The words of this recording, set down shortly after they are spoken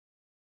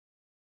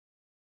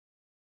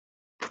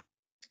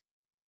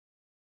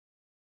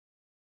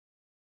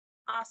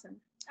Awesome.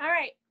 All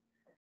right.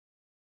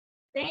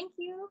 Thank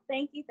you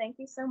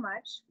so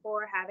much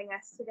for having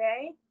us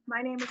today.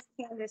 My name is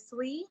Candace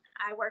Lee.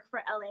 I work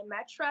for LA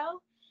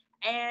Metro.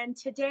 And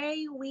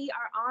today we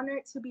are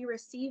honored to be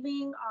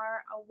receiving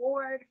our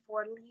award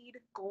for LEED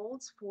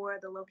Golds for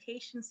the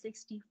Location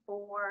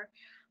 64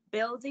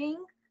 building,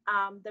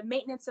 the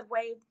maintenance of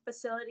way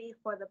facility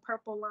for the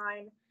Purple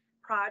Line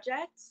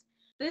project.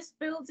 This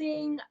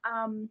building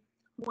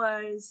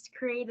was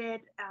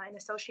created in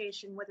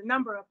association with a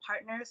number of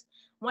partners,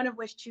 one of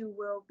which you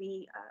will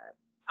be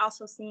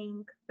also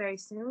seeing very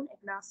soon,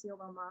 Ignacio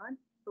Roman,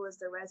 who is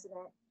the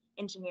resident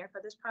engineer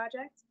for this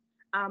project.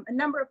 A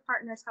number of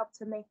partners helped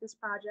to make this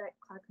project,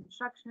 Cloud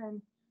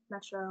Construction,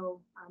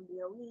 Metro,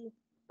 BOE,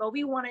 but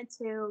we wanted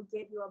to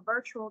give you a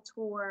virtual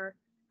tour,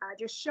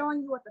 just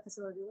showing you what the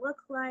facility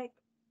looked like,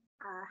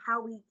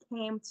 how we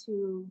came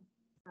to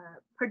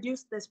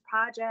produce this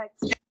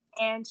project,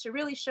 and to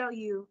really show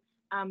you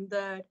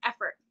the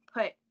effort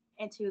put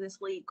into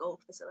this LEED Gold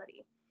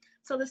facility.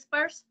 So this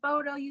first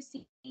photo you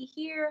see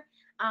here,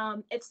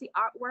 it's the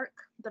artwork,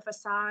 the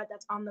facade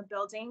that's on the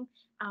building.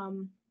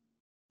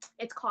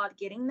 It's called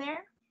Getting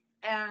There.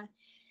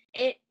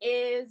 It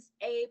is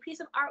a piece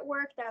of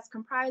artwork that's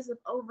comprised of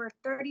over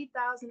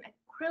 30,000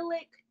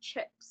 acrylic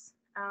chips.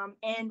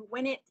 And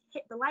when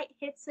the light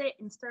hits it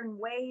in certain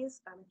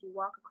ways, if you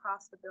walk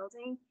across the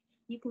building,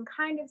 you can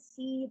kind of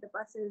see the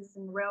buses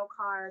and rail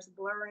cars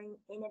blurring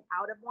in and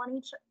out of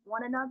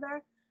one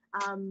another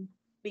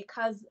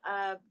because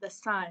of the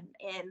sun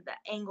and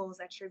the angles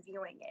that you're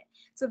viewing it.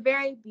 It's a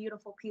very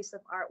beautiful piece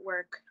of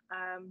artwork.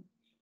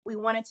 We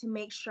wanted to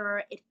make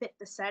sure it fit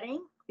the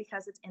setting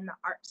because it's in the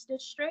Arts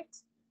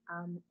District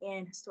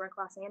in historic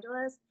Los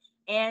Angeles.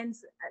 And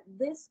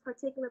this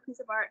particular piece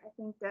of art, I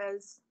think,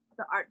 does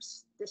the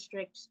Arts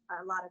District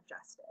a lot of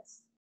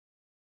justice.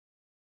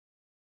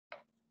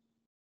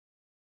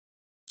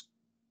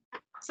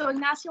 So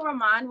Ignacio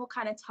Roman will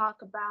kind of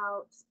talk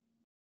about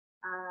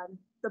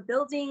the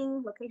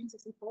building, Location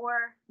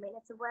 64,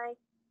 maintenance of way.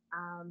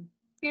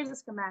 Here's a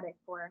schematic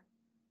for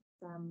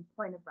some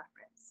point of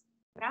reference.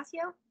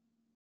 Ignacio?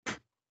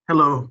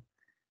 Hello,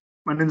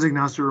 my name is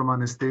Ignacio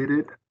Roman, as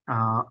stated,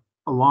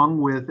 along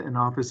with an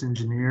office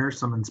engineer,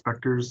 some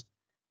inspectors,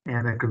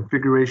 and a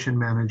configuration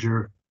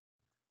manager.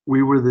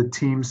 We were the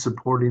team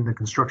supporting the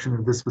construction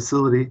of this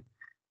facility.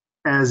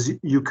 As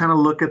you kind of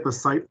look at the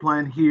site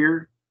plan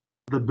here,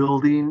 the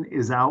building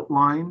is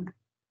outlined.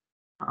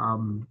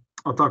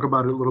 I'll talk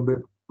about it a little bit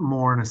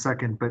more in a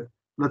second, but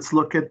let's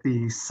look at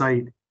the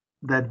site.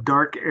 That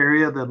dark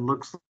area that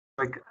looks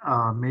like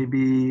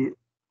maybe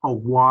a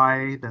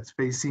Y that's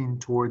facing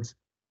towards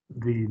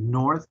the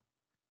north,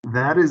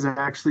 that is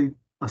actually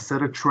a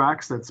set of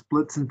tracks that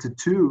splits into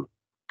two,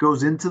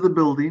 goes into the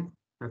building.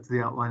 That's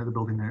the outline of the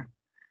building there.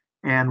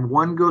 And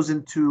one goes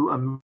into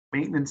a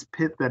maintenance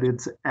pit that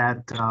it's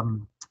at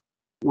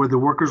where the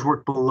workers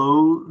work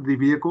below the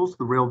vehicles,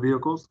 the rail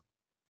vehicles.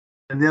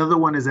 And the other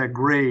one is at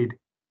grade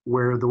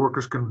where the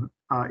workers can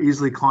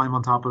easily climb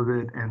on top of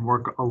it and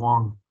work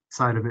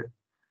alongside of it.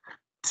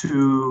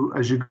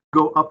 As you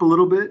go up a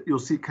little bit, you'll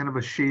see kind of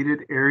a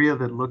shaded area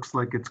that looks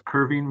like it's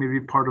curving,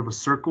 maybe part of a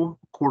circle,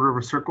 quarter of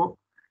a circle.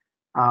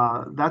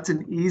 That's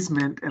an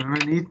easement, and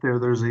underneath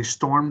there's a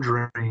storm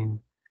drain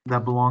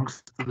that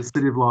belongs to the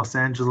city of Los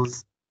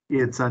Angeles.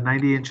 It's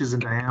 90 inches in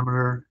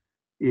diameter.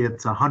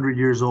 It's 100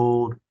 years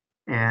old,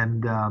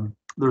 and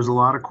there's a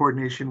lot of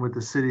coordination with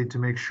the city to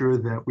make sure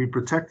that we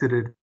protected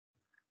it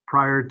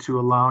prior to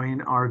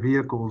allowing our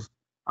vehicles,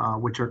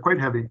 which are quite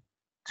heavy,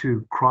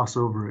 to cross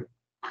over it.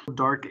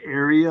 Dark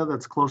area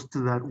that's close to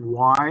that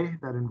Y,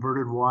 that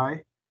inverted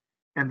Y,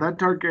 and that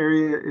dark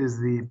area is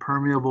the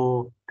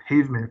permeable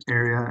pavement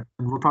area,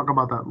 and we'll talk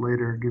about that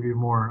later, give you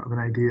more of an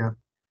idea.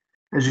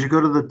 As you go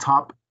to the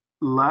top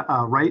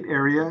right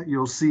area,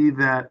 you'll see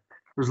that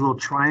there's a little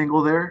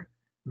triangle there.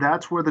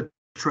 That's where the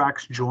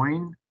tracks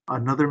join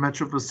another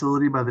metro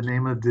facility by the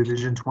name of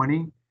Division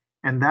 20,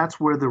 and that's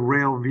where the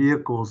rail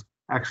vehicles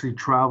actually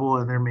travel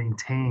and they're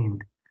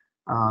maintained.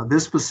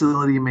 This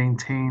facility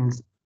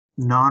maintains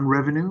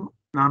non-revenue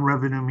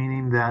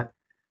meaning that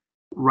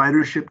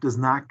ridership does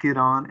not get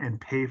on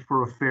and pay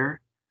for a fare.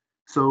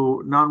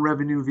 So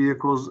non-revenue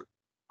vehicles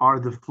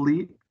are the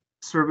fleet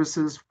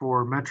services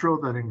for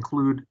Metro that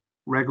include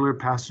regular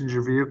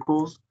passenger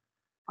vehicles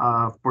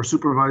for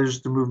supervisors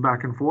to move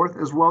back and forth,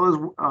 as well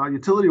as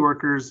utility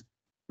workers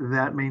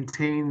that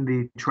maintain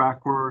the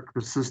track work,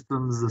 the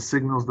systems, the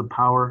signals, the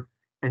power,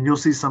 and you'll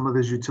see some of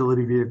those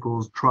utility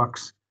vehicles,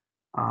 trucks,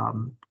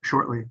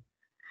 shortly.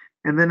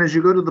 And then as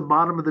you go to the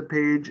bottom of the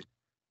page,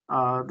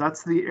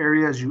 that's the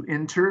area as you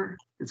enter.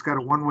 It's got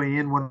a one-way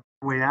in,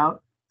 one-way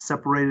out,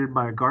 separated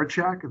by a guard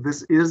shack.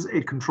 This is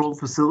a controlled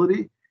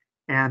facility,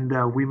 and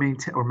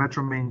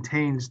Metro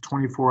maintains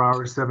 24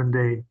 hours,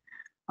 7-day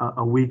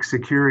a week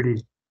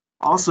security.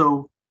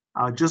 Also,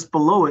 just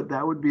below it,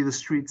 that would be the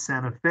street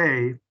Santa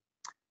Fe,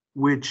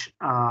 which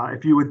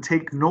if you would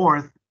take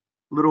north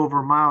a little over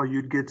a mile,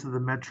 you'd get to the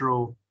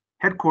Metro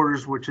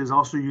headquarters, which is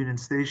also Union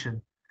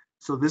Station.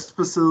 So this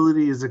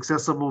facility is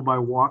accessible by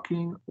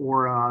walking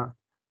or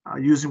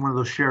using one of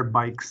those shared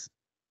bikes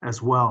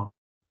as well.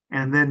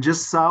 And then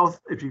just south,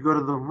 if you go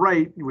to the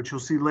right, which you'll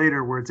see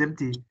later where it's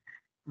empty,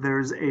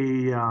 there's a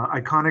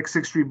iconic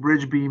 6th Street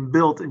bridge being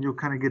built, and you'll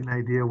kind of get an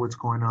idea of what's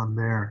going on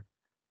there.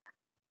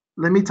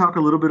 Let me talk a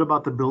little bit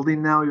about the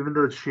building now. Even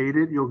though it's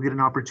shaded, you'll get an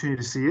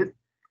opportunity to see it.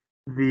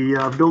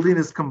 The building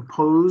is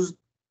composed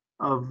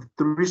of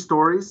 3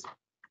 stories.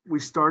 We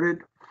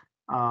started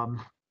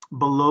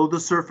below the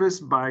surface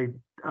by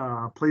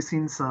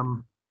placing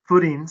some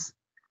footings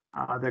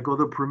that go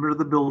to the perimeter of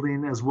the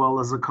building, as well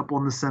as a couple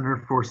in the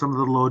center for some of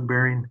the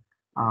load-bearing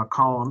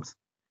columns.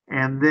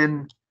 And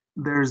then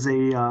there's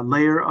a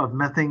layer of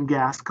methane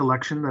gas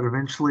collection that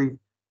eventually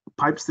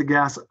pipes the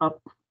gas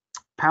up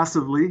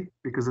passively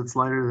because it's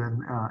lighter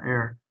than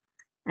air.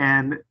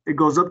 And it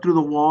goes up through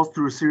the walls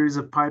through a series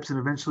of pipes, and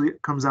eventually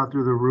it comes out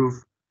through the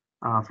roof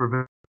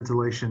for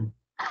ventilation.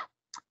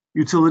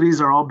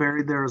 Utilities are all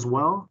buried there as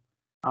well.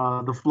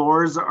 The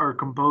floors are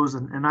composed,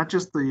 and not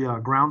just the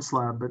ground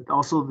slab, but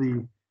also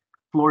the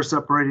floor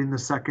separating the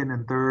second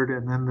and third,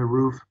 and then the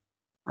roof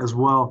as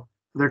well.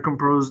 They're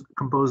composed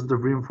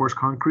of reinforced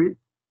concrete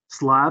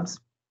slabs.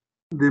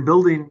 The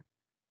building,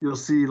 you'll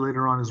see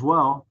later on as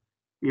well,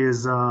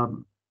 is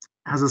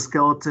has a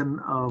skeleton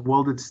of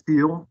welded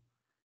steel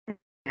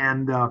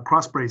and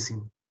cross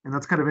bracing, and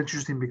that's kind of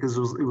interesting because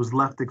it was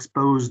left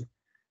exposed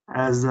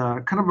as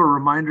kind of a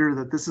reminder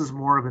that this is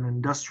more of an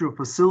industrial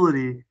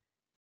facility,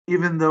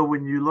 even though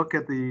when you look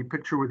at the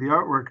picture with the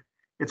artwork,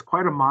 it's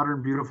quite a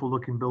modern, beautiful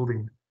looking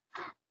building.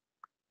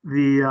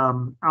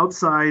 The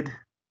outside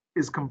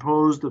is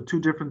composed of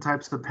 2 different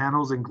types of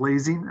panels and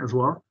glazing as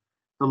well.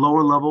 The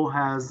lower level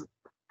has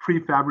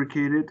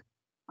prefabricated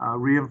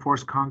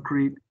reinforced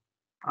concrete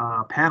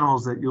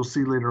panels that you'll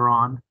see later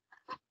on.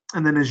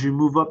 And then as you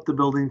move up the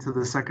building to the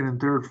 2nd and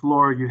 3rd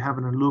floor, you have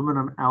an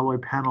aluminum alloy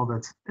panel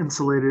that's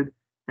insulated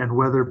and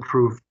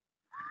weatherproof.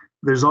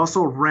 There's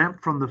also a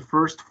ramp from the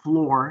 1st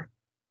floor.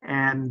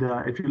 And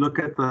if you look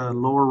at the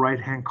lower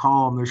right-hand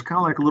column, there's kind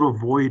of like a little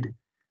void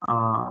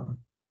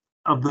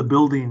of the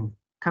building,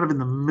 kind of in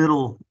the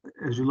middle,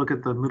 as you look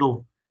at the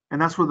middle,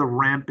 and that's where the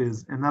ramp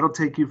is. And that'll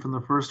take you from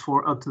the 1st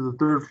floor up to the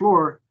 3rd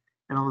floor.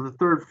 And on the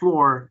 3rd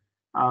floor,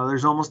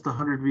 there's almost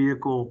 100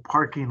 vehicle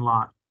parking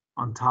lot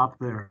on top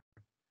there.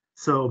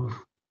 So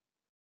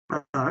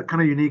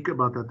kind of unique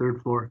about that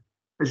 3rd floor.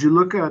 As you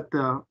look at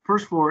the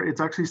 1st floor,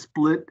 it's actually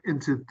split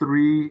into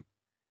 3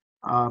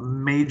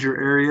 major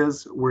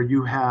areas where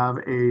you have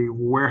a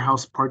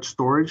warehouse part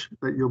storage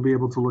that you'll be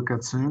able to look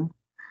at soon.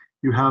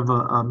 You have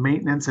a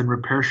maintenance and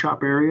repair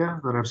shop area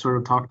that I've sort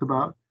of talked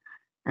about.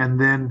 And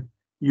then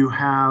you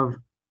have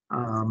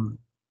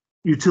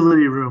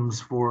utility rooms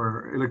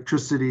for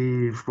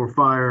electricity, for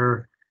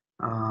fire,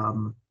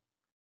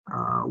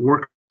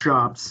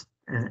 workshops,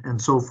 and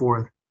so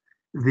forth.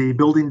 The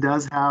building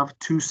does have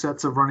 2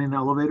 sets of running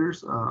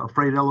elevators, a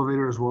freight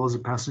elevator as well as a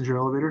passenger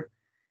elevator.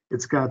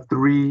 It's got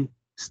 3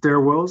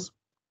 stairwells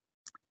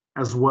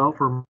as well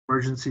for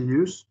emergency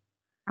use.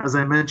 As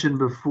I mentioned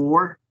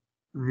before,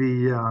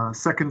 the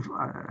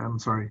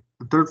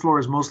 3rd floor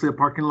is mostly a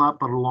parking lot,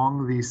 but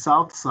along the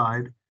south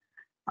side,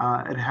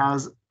 it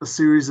has a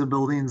series of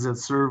buildings that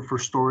serve for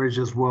storage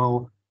as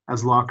well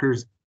as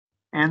lockers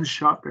and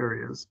shop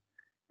areas.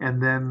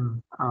 And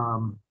then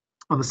on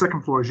the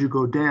 2nd floor, as you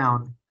go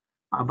down,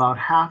 about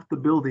half the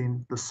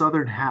building, the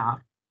southern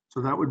half, so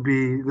that would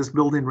be, this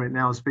building right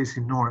now is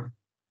facing north.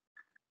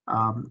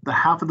 The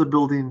half of the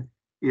building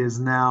is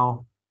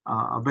now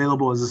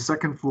available as a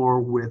 2nd floor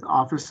with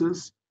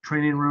offices,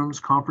 training rooms,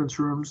 conference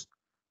rooms,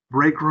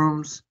 break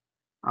rooms,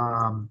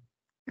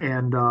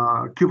 and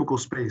cubicle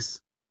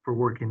space for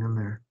working in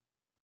there.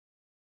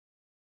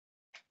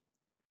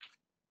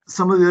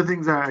 Some of the other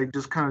things that I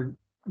just kind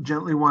of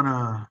gently want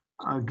to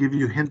give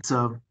you hints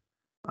of.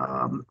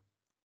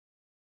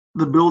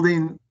 The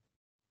building,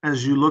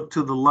 as you look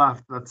to the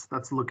left,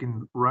 that's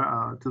looking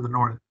to the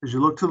north. As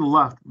you look to the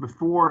left,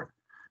 before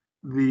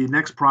the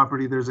next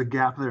property, there's a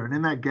gap there. And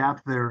in that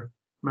gap there,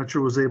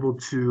 Metro was able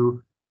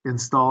to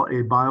install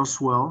a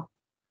bioswale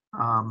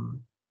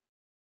on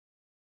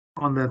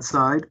that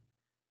side.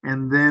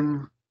 And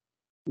then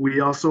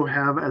we also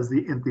have, at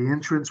the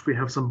entrance, we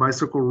have some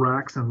bicycle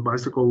racks and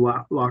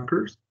bicycle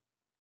lockers.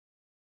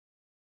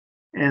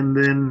 And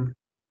then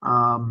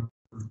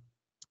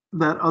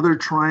that other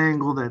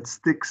triangle that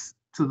sticks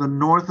to the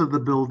north of the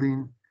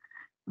building,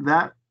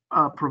 that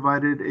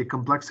provided a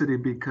complexity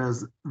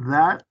because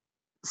that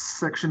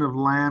section of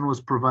land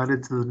was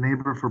provided to the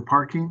neighbor for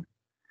parking.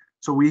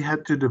 So we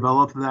had to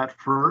develop that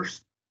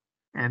first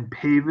and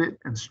pave it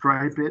and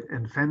stripe it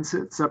and fence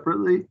it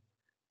separately,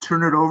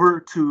 turn it over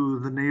to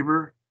the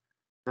neighbor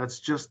that's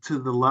just to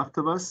the left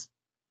of us.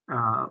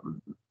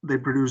 They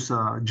produce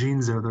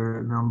jeans there.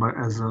 They're known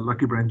as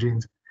Lucky Brand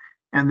jeans.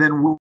 And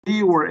then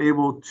we were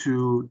able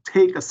to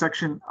take a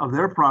section of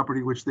their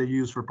property, which they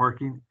use for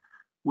parking,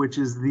 which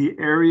is the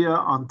area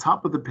on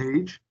top of the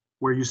page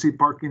where you see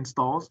parking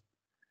stalls.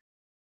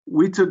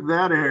 We took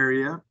that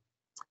area,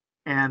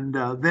 and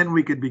then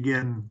we could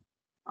begin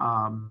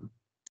our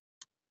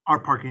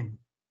parking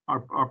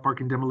our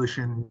parking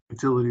demolition,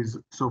 utilities,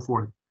 so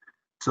forth.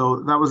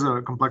 So that was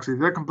a complexity.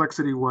 That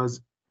complexity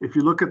was, if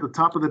you look at the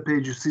top of the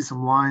page, you see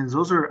some lines.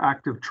 Those are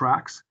active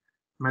tracks,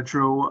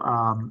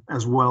 Metro,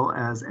 as well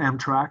as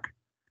Amtrak,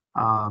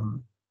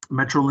 um,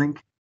 Metrolink,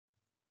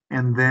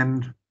 and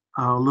then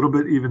a little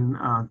bit even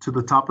to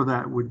the top of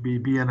that would be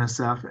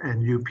BNSF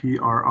and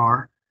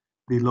UPRR,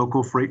 the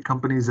local freight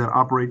companies that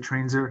operate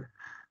trains there.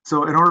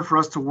 So in order for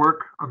us to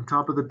work on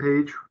top of the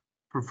page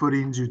for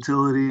footings,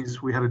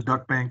 utilities, we had a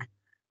duct bank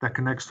that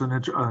connects to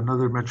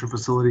another Metro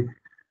facility.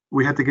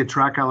 We had to get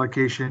track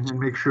allocation and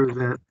make sure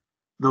that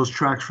those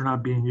tracks were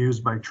not being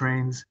used by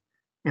trains.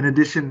 In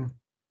addition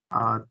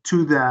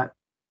to that,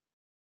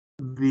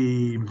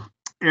 the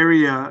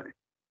area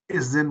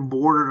is then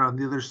bordered on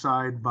the other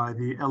side by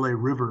the LA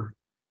River.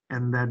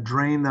 And that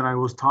drain that I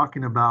was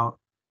talking about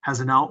has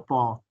an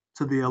outfall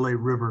to the LA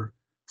River.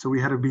 So we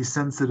had to be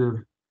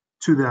sensitive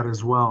to that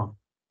as well.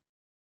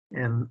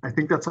 And I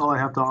think that's all I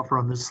have to offer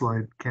on this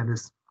slide,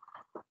 Candice.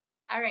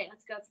 All right,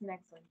 let's go to the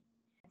next one.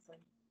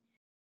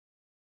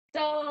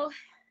 So,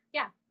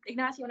 yeah,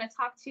 Ignacio, you want to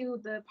talk to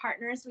the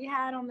partners we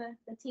had on the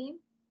team?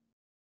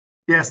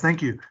 Yes,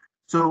 thank you.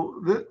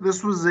 So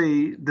this was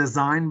a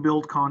design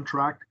build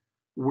contract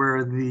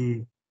where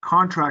the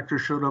contractor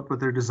showed up with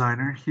their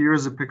designer.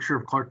 Here's a picture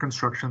of Clark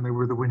Construction. They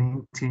were the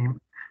winning team.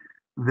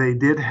 They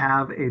did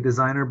have a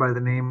designer by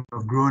the name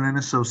of Gruen and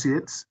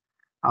Associates,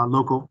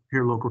 local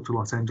to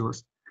Los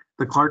Angeles.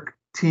 The Clark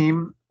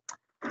team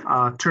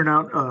turned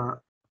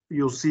out,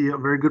 you'll see a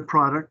very good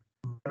product.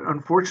 But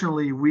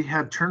unfortunately, we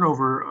had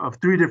turnover of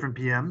 3 different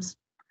PMs.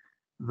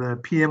 The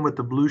PM with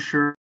the blue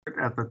shirt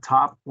at the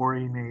top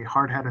wearing a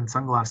hard hat and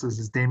sunglasses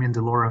is Damian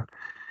DeLora.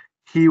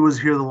 He was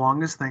here the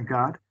longest, thank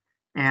God.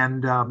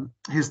 And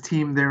his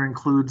team there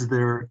includes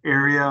their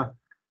area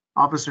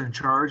officer in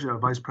charge, a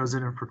vice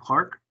president for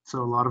Clark.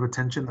 So a lot of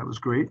attention, that was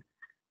great.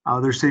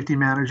 Their safety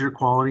manager,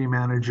 quality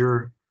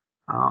manager,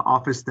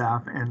 office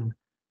staff, and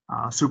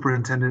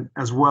superintendent,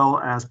 as well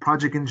as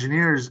project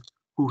engineers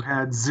who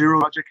had zero.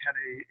 The project had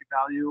a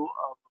value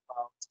of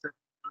about $7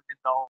 million,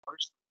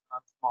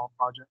 not a small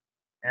project.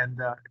 And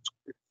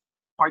it's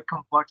quite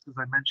complex, as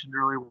I mentioned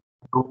earlier. We'll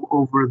go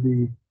over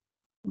the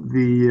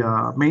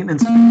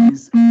maintenance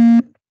fees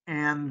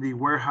and the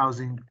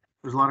warehousing.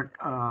 There's a lot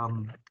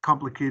of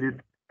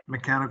complicated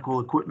mechanical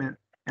equipment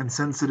and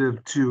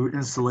sensitive to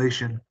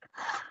installation.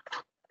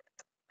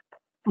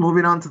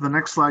 Moving on to the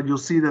next slide, you'll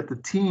see that the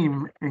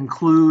team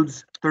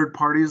includes third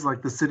parties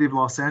like the City of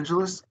Los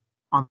Angeles.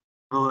 On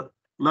the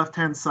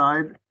left-hand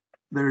side,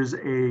 there's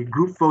a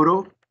group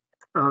photo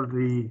of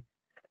the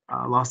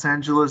Los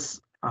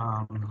Angeles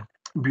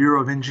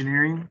Bureau of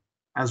Engineering,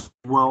 as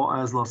well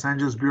as Los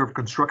Angeles Bureau of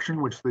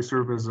Construction, which they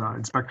serve as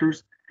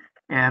inspectors.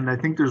 And I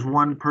think there's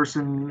one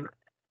person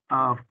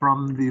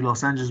from the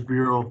Los Angeles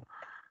Bureau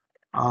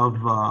of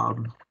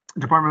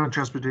Department of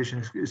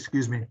Transportation,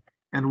 excuse me.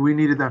 And we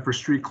needed that for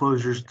street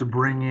closures to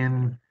bring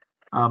in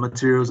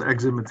materials,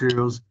 exit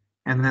materials.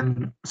 And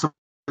then some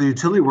of the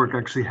utility work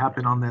actually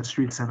happened on that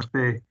street, Santa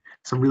Fe,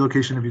 some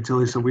relocation of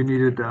utilities. So we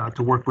needed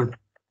to work with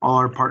all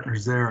our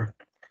partners there.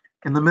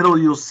 In the middle,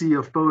 you'll see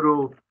a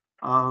photo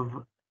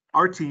of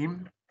our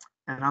team,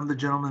 and I'm the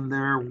gentleman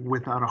there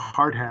without a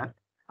hard hat,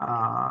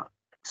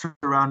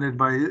 surrounded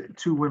by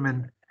 2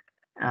 women,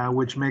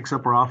 which makes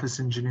up our office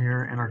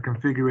engineer and our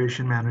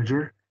configuration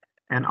manager.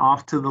 And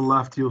off to the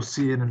left, you'll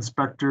see an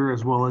inspector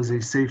as well as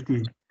a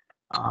safety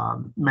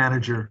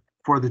manager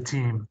for the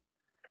team.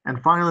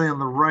 And finally, on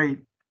the right,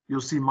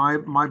 you'll see my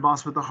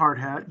boss with the hard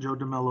hat, Joe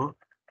DeMello,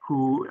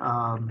 who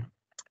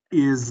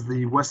is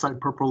the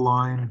Westside Purple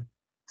Line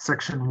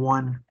Section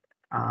 1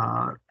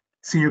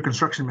 Senior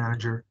Construction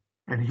Manager,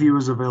 and he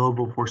was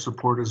available for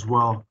support as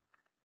well.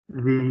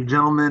 The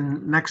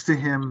gentleman next to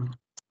him,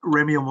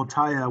 Remio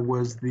Motaya,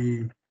 was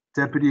the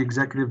Deputy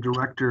Executive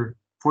Director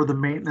for the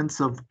maintenance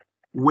of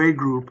Way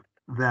Group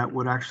that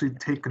would actually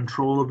take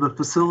control of the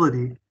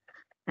facility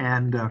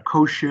and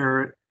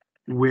co-share it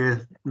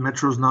with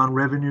Metro's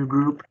non-revenue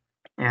group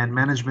and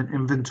management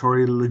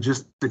inventory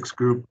logistics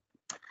group.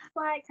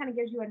 Slide kind of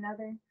gives you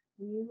another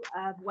view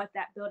of what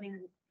that building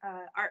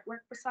artwork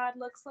facade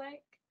looks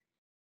like.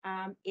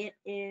 It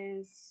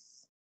is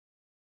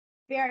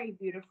very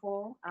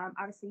beautiful.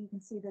 Obviously, you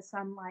can see the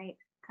sunlight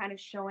kind of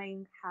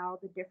showing how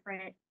the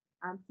different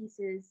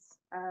pieces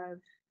of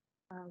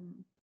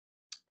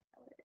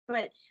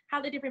how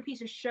the different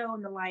pieces show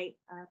in the light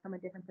from a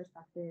different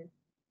perspective.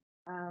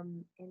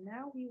 And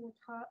now we will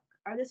talk,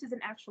 or this is an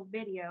actual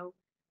video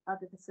of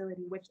the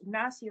facility, which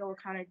Ignacio will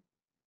kind of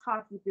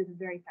talk you through the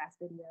very fast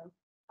video.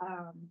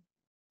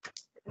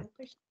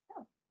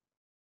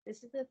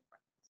 This is the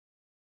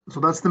So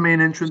that's the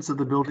main entrance of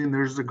the building.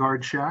 There's the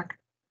guard shack.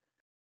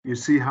 You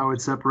see how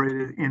it's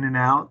separated in and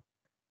out.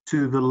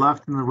 To the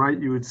left and the right,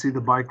 you would see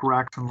the bike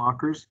racks and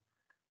lockers.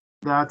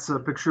 That's a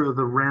picture of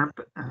the ramp.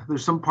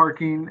 There's some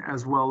parking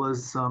as well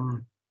as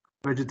some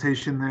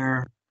vegetation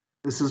there.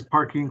 This is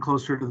parking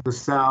closer to the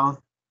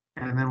south,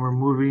 and then we're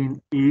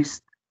moving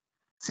east.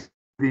 See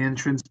the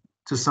entrance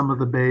to some of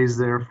the bays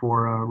there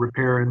for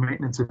repair and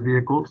maintenance of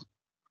vehicles.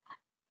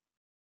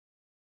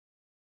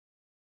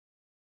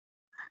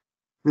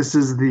 This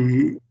is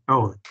the,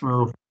 oh,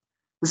 well,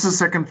 this is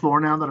second floor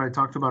now that I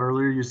talked about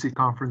earlier. You see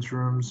conference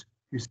rooms,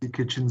 you see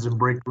kitchens and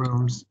break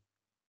rooms.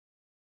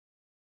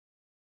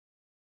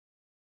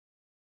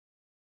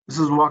 This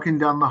is walking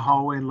down the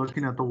hallway and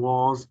looking at the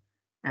walls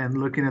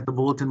and looking at the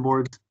bulletin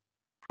boards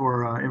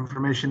for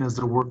information as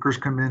the workers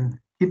come in.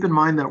 Keep in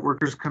mind that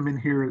workers come in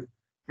here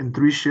in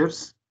 3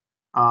 shifts.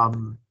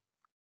 Um,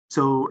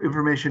 so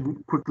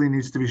information quickly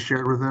needs to be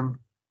shared with them.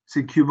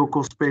 See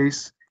cubicle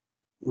space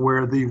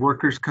where the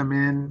workers come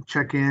in,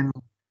 check in,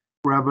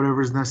 grab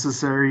whatever is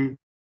necessary,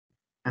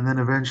 and then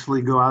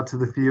eventually go out to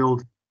the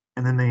field,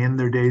 and then they end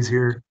their days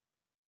here.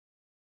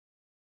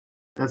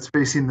 That's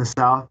facing the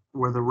south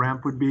where the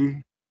ramp would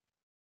be.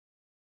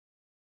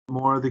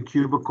 More of the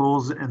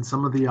cubicles and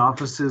some of the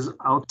offices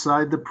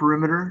outside the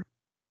perimeter,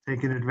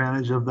 taking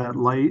advantage of that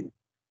light.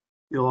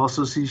 You'll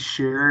also see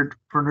shared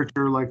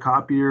furniture like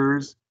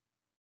copiers.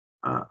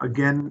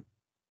 Again,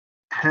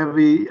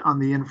 heavy on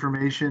the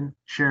information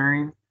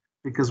sharing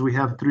because we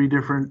have 3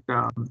 different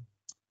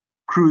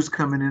crews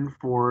coming in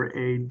for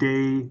a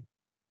day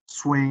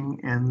swing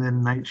and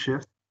then night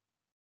shift.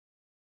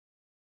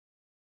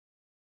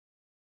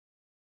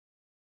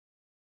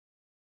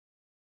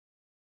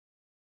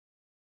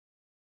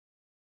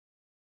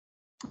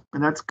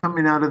 And that's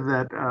coming out of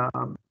that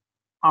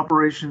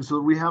operations.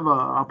 So we have a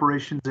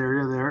operations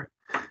area there.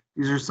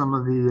 These are some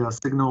of the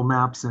signal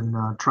maps and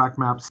track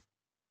maps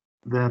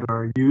that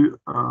are you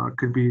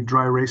could be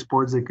dry erase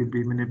boards. They could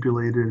be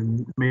manipulated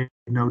and made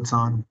notes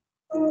on.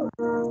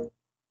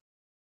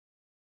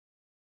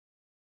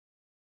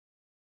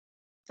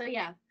 So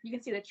yeah, you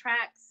can see the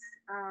tracks.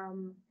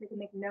 You can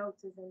make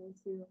notes as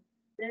into.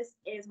 This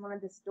is one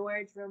of the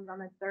storage rooms on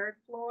the 3rd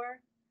floor.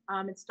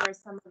 It stores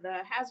some of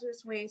the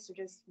hazardous waste or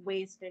just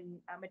waste and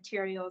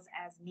materials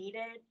as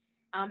needed.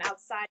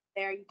 Outside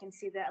there, you can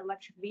see the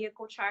electric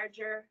vehicle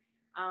charger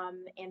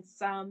and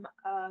some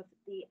of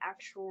the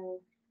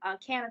actual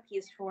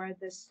canopies for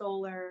the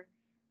solar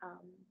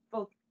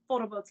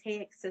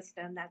photovoltaic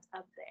system that's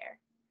up there.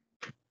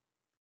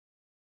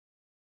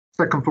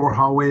 Second floor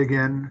hallway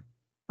again,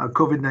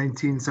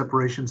 COVID-19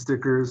 separation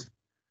stickers.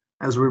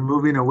 As we're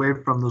moving away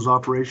from those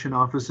operation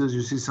offices,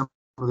 you see some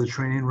of the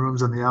training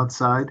rooms on the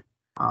outside,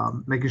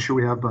 making sure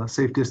we have a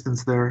safe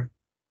distance there.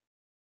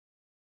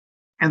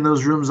 And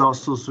those rooms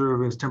also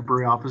serve as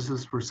temporary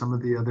offices for some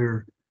of the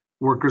other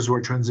workers who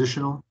are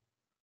transitional.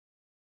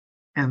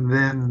 And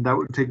then that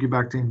would take you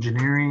back to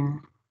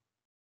engineering.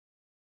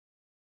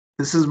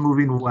 This is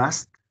moving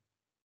west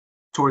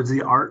towards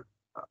the art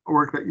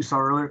work that you saw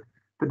earlier.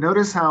 But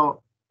notice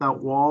how that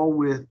wall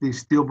with the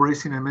steel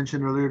bracing I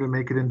mentioned earlier to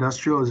make it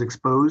industrial is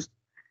exposed.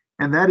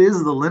 And that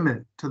is the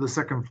limit to the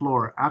 2nd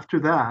floor. After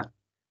that,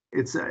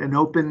 it's an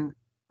open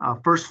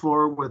 1st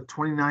floor with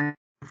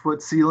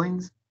 29-foot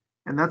ceilings.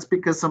 And that's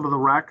because some of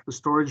the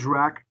storage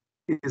rack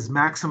is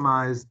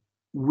maximized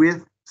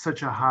with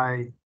such a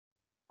high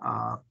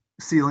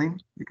ceiling,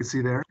 you can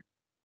see there.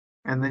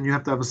 And then you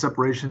have to have a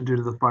separation due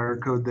to the fire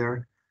code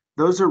there.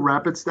 Those are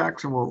rapid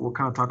stacks, and we'll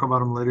kind of talk about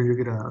them later. You'll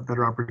get a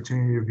better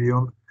opportunity to view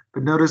them.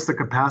 But notice the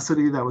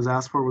capacity that was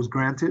asked for was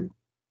granted.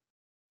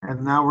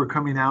 And now we're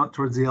coming out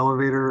towards the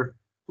elevator,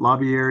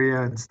 lobby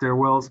area, and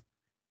stairwells.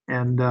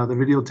 And the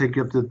video will take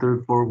you up to the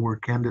 3rd floor where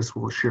Candace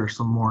will share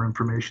some more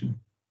information.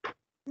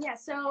 Yeah,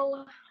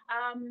 so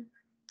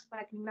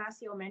like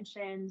Ignacio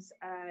mentions,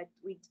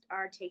 we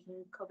are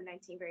taking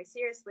COVID-19 very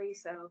seriously.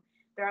 So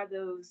there are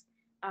those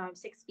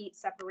 6 feet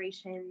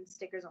separation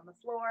stickers on the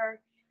floor.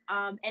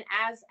 And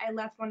as I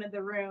left one of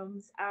the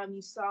rooms,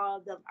 you saw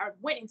or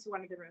went into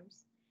one of the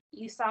rooms,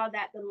 you saw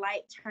that the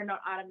light turned on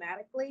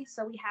automatically.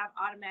 So we have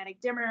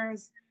automatic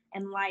dimmers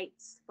and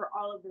lights for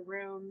all of the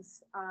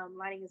rooms.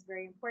 Lighting is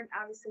very important,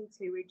 obviously,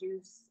 to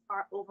reduce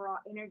our overall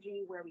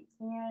energy where we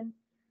can.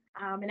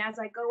 And as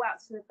I go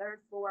out to the 3rd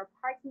floor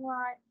parking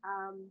lot,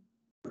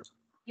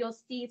 you'll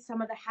see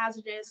some of the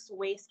hazardous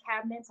waste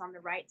cabinets on the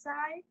right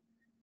side.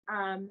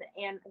 And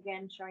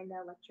again, showing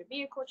the electric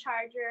vehicle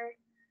charger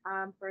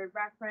for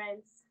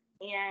reference.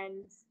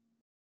 And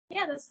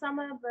yeah, that's some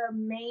of the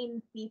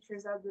main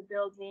features of the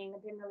building. I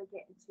didn't really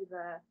get into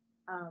the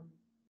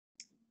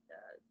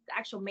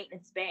actual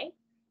maintenance bay.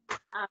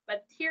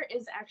 But here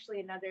is actually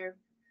another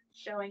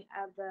showing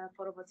of the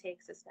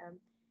photovoltaic system.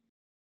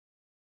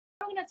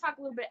 I'm going to talk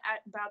a little bit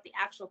about the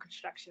actual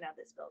construction of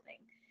this building.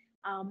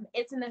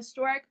 It's an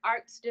historic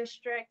arts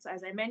district.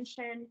 As I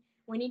mentioned,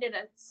 we needed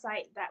a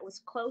site that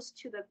was close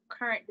to the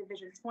current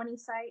Division 20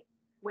 site,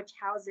 which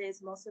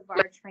houses most of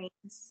our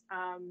trains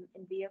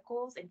and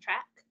vehicles and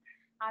track.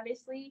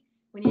 Obviously,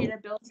 we needed a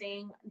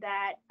building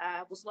that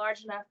was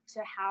large enough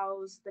to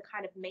house the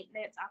kind of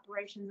maintenance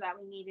operations that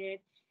we needed,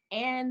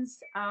 and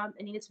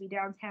it needed to be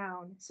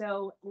downtown.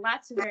 So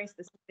lots of very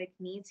specific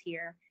needs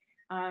here.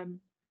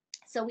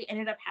 So we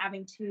ended up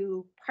having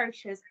to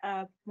purchase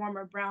a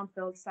former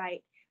brownfield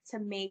site to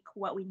make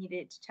what we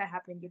needed to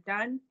have and get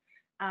done.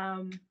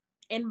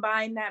 In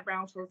buying that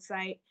brownfield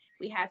site,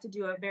 we had to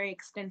do a very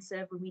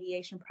extensive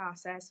remediation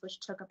process, which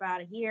took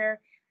about a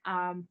year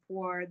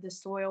for the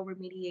soil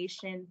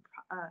remediation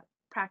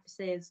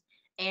practices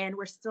and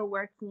we're still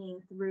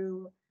working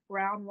through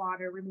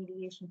groundwater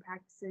remediation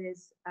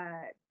practices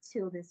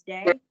till this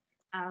day.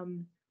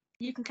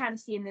 You can kind of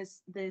see in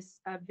this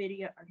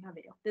video, or not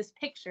video, this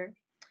picture,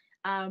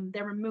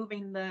 they're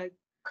removing the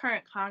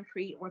current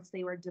concrete once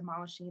they were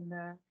demolishing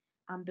the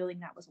building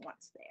that was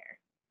once there.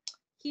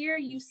 Here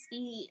you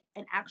see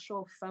an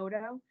actual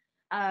photo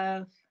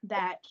of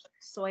that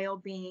soil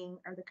being,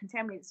 or the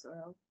contaminated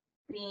soil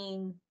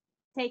being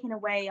taken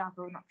away off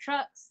of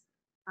trucks.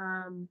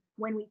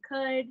 When we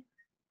could,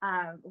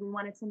 we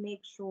wanted to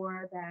make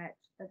sure that,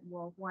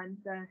 well, one,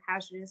 the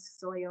hazardous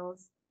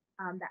soils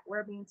that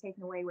were being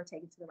taken away were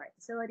taken to the right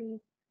facility.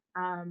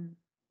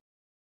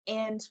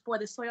 And for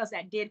the soils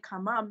that did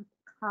come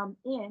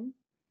in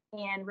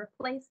and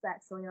replace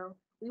that soil,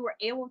 we were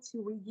able to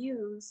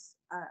reuse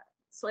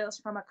soils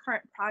from a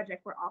current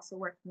project we're also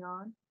working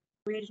on,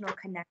 Regional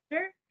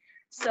Connector.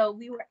 So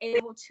we were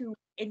able to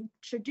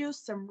introduce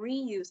some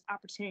reuse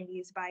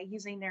opportunities by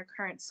using their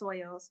current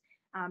soils.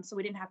 So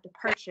we didn't have to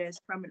purchase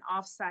from an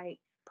offsite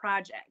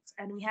project.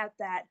 And we had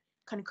that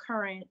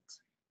concurrent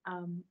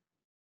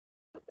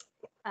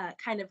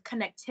kind of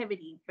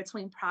connectivity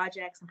between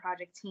projects and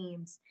project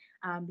teams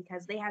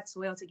because they had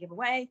soil to give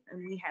away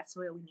and we had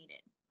soil we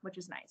needed, which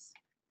is nice.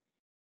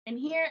 And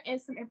here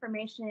is some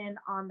information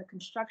on the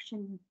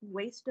construction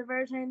waste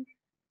diversion.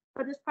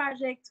 For this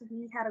project,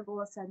 we had a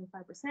goal of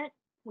 75%.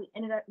 We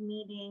ended up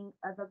meeting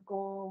the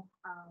goal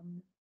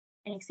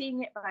and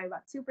exceeding it by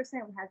about 2%.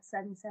 We had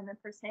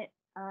 77%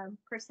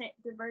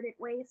 diverted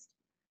waste,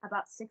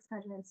 about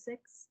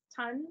 606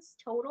 tons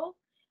total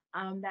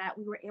that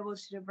we were able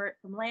to divert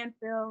from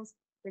landfills,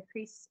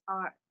 decrease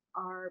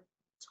our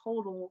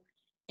total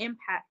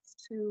impacts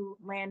to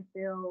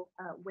landfill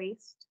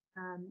waste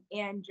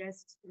and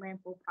just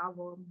landfill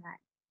problem that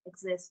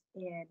exists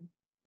in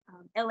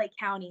LA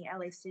County,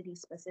 LA City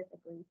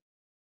specifically.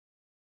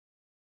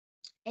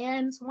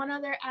 And one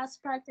other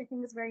aspect I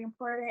think is very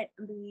important,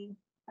 the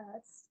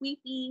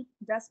sweepy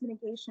dust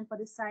mitigation for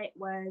the site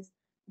was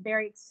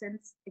very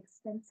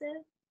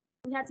extensive.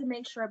 We had to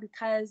make sure,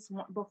 because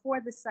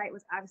before the site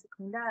was obviously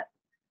cleaned up,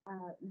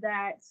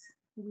 that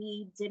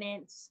we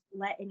didn't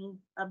let any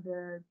of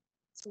the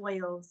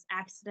soils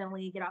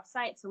accidentally get off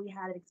site. So we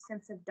had an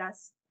extensive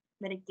dust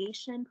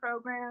mitigation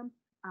program.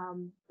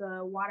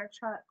 The water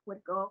truck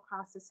would go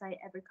across the site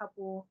every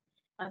couple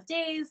of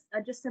days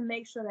just to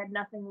make sure that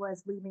nothing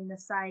was leaving the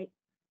site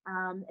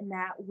and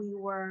that we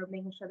were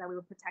making sure that we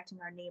were protecting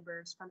our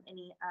neighbors from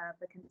any of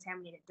the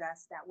contaminated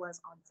dust that was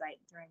on site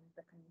during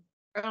the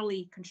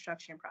early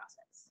construction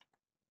process.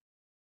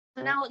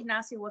 So now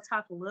Ignacio will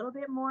talk a little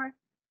bit more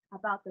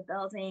about the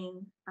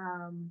building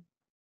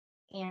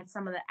and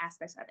some of the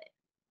aspects of it.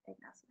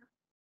 Ignacio.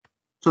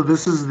 So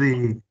this is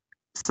the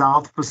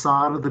south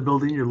facade of the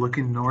building. You're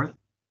looking north.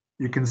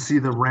 You can see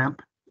the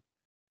ramp.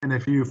 And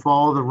if you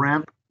follow the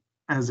ramp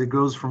as it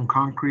goes from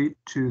concrete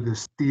to the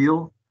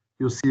steel,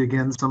 you'll see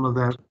again some of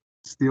that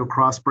steel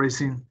cross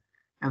bracing.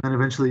 And then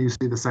eventually you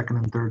see the second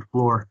and third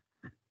floor.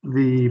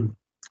 The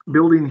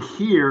building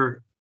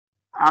here,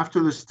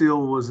 after the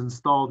steel was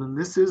installed, and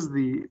this is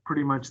the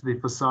pretty much the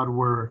facade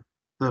where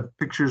the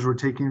pictures were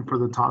taken for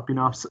the topping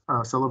off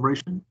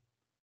celebration.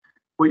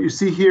 What you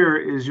see here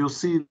is you'll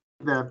see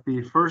that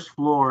the first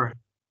floor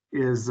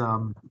is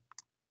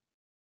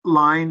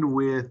lined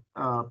with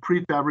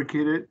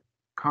prefabricated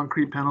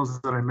concrete panels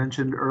that I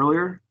mentioned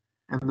earlier,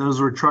 and those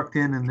were trucked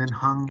in and then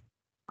hung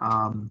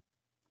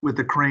with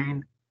the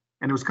crane.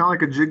 And it was kind of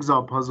like a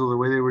jigsaw puzzle the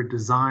way they were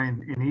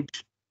designed. In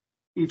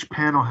each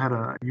panel had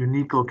a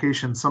unique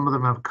location. Some of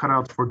them have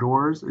cutouts for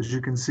doors, as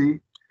you can see,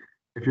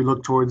 if you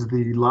look towards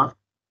the left.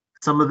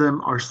 Some of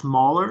them are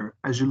smaller.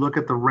 As you look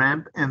at the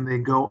ramp and they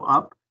go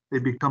up, they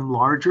become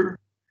larger.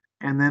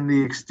 And then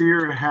the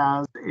exterior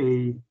has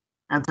a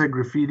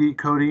anti-graffiti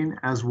coating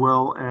as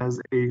well as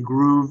a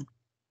grooved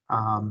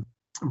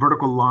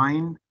vertical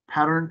line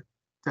pattern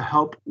to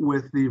help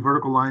with the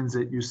vertical lines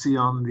that you see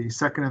on the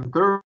second and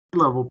third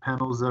level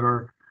panels that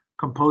are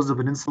composed of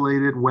an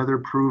insulated,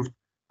 weatherproof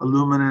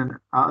aluminum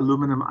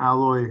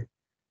alloy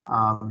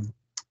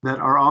that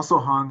are also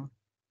hung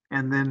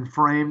and then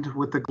framed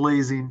with the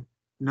glazing.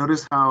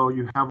 Notice how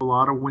you have a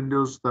lot of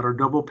windows that are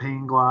double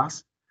pane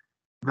glass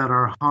that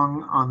are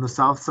hung on the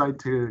south side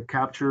to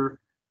capture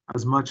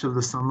as much of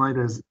the sunlight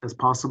as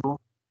possible.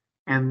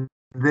 And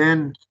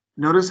then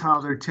notice how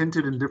they're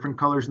tinted in different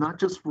colors, not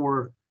just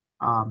for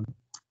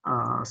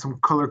some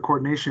color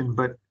coordination,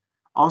 but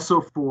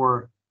also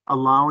for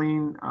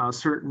allowing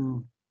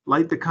certain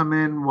light to come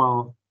in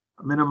while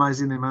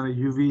minimizing the amount of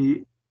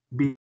UVB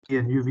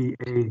and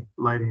UVA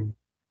lighting.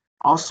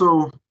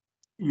 Also,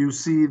 you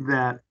see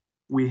that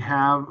we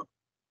have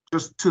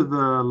just to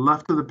the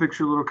left of the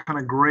picture, a little kind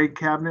of gray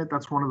cabinet.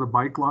 That's one of the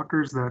bike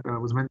lockers that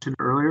was mentioned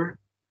earlier.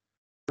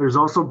 There's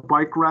also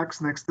bike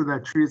racks next to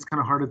that tree. It's kind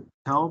of hard to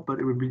tell, but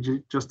it would be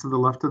just to the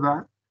left of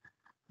that.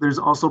 There's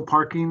also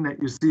parking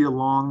that you see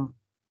along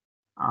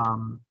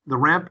the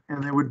ramp,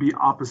 and it would be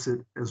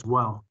opposite as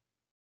well.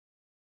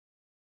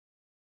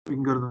 We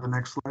can go to the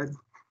next slide.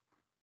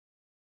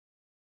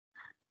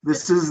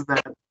 This is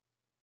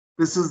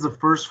This is the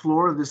first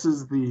floor. This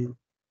is the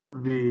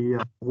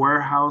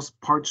warehouse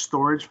part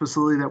storage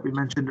facility that we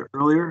mentioned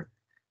earlier.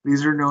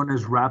 These are known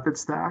as rapid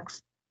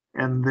stacks,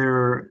 and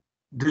they're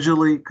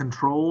digitally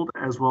controlled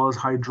as well as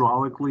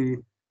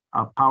hydraulically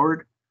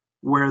powered,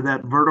 where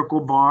that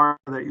vertical bar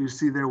that you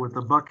see there with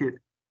the bucket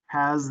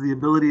has the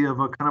ability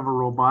of a kind of a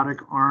robotic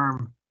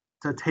arm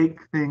to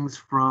take things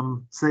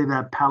from, say,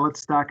 that pallet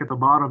stack at the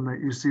bottom that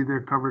you see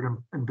there covered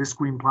in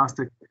visqueen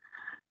plastic,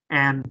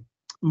 and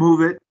move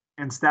it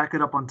and stack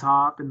it up on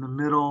top, in the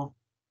middle,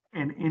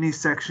 in any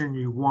section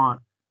you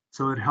want.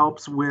 So it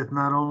helps with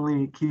not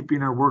only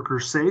keeping our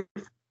workers safe,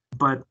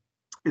 but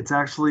it's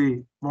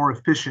actually more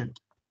efficient.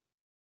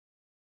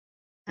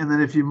 And then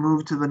if you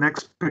move to the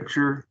next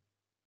picture,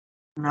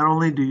 not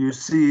only do you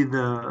see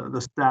the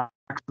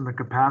stacks and the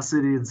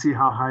capacity and see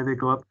how high they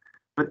go up,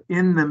 but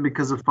in them,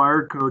 because of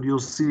fire code, you'll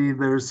see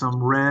there's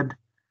some red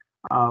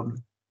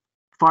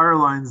fire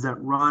lines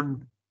that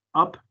run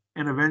up,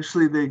 and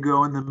eventually they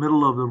go in the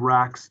middle of the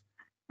racks.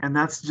 And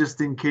that's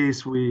just in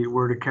case we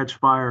were to catch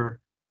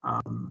fire,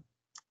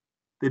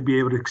 they'd be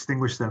able to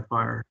extinguish that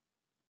fire.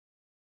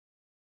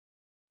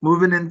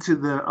 Moving into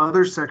the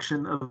other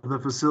section of the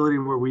facility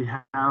where we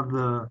have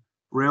the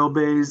rail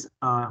bays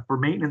for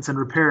maintenance and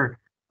repair.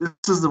 This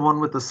is the one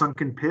with the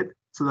sunken pit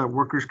so that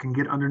workers can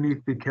get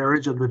underneath the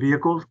carriage of the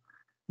vehicles.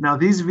 Now,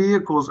 these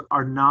vehicles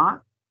are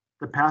not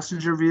the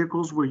passenger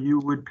vehicles where you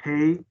would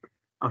pay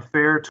a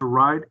fare to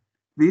ride.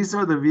 These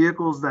are the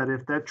vehicles that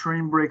if that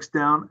train breaks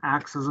down,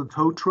 acts as a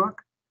tow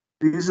truck.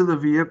 These are the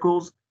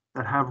vehicles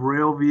that have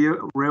rail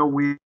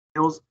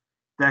wheels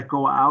that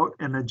go out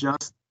and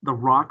adjust the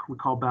rock we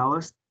call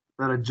ballast,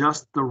 that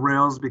adjust the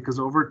rails, because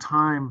over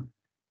time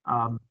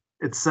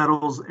it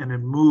settles and it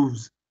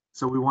moves.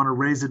 So we want to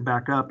raise it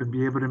back up and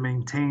be able to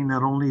maintain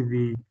not only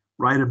the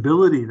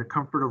rideability, the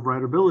comfort of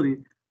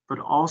rideability, but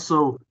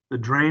also the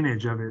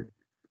drainage of it.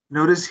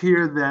 Notice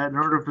here that in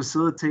order to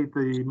facilitate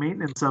the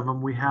maintenance of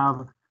them, we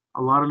have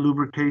a lot of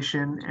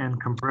lubrication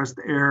and compressed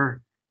air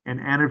and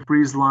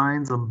antifreeze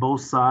lines on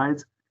both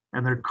sides,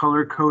 and they're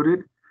color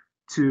coded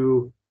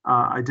to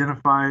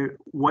identify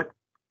what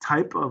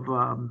type of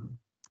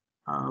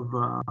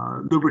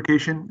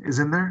lubrication is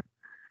in there,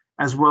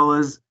 as well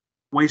as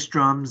waste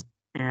drums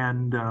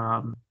and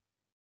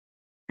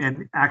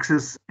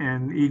access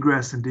and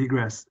egress and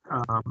degress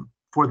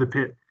for the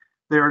pit.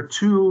 There are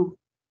two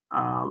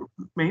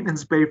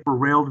maintenance bay for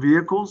railed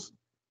vehicles.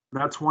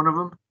 That's one of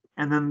them.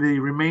 And then the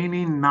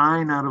remaining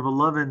 9 out of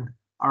 11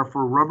 are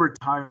for rubber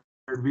tired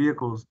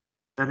vehicles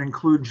that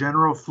include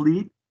general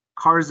fleet,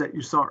 cars that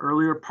you saw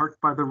earlier parked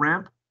by the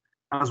ramp,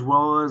 as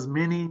well as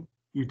many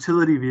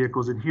utility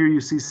vehicles. And here you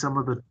see some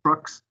of the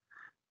trucks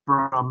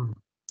from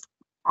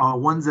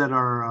ones that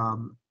are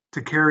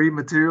to carry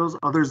materials,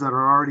 others that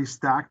are already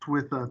stacked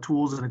with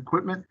tools and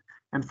equipment,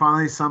 and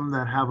finally some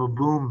that have a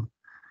boom.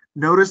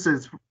 Notice that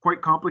it's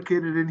quite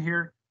complicated in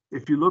here.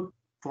 If you look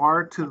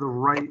far to the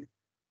right,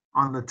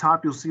 on the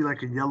top, you'll see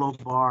like a yellow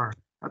bar.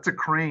 That's a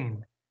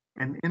crane.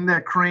 And in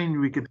that crane,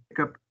 we could pick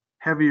up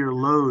heavier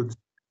loads.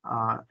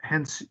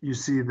 Hence, you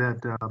see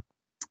that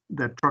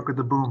that truck with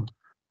the boom.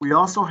 We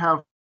also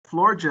have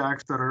floor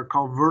jacks that are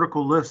called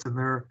vertical lifts, and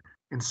they're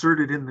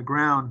inserted in the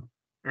ground.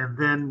 And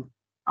then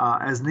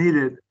as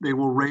needed, they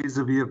will raise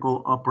the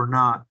vehicle up or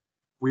not.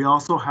 We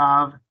also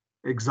have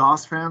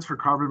exhaust fans for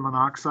carbon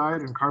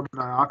monoxide and carbon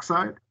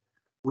dioxide.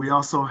 We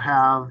also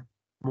have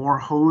more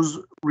hose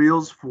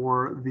reels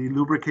for the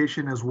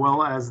lubrication as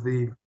well as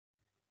the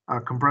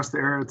compressed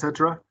air,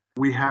 etc.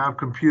 We have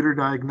computer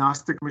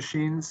diagnostic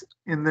machines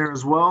in there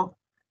as well,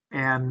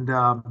 and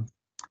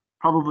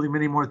probably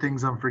many more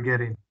things I'm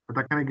forgetting, but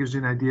that kind of gives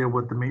you an idea of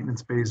what the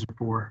maintenance bays are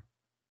for.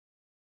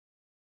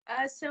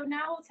 So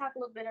now we'll talk a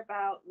little bit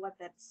about what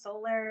that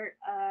solar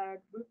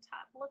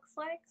rooftop looks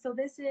like. So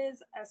this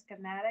is a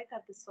schematic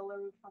of the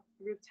solar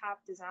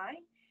rooftop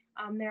design.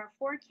 There are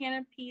 4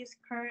 canopies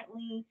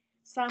currently,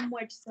 some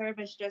which serve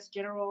as just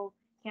general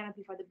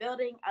canopy for the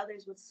building,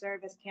 others would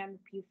serve as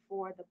canopy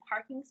for the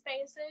parking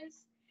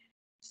spaces.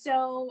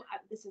 So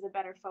this is a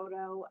better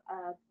photo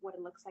of what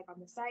it looks like on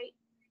the site.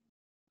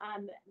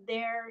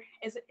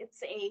 It's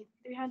a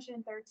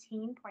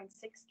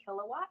 313.6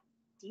 kilowatt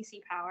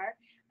DC power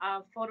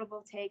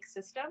photovoltaic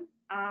system.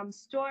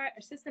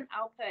 System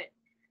output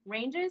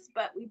ranges,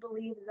 but we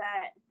believe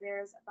that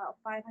there's about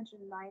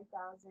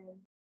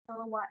 509,000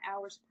 kilowatt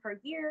hours per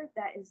year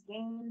that is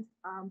gained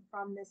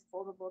from this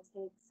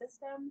photovoltaic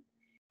system.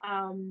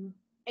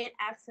 It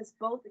acts as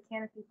both the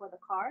canopy for the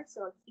car,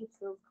 so it keeps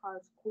those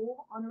cars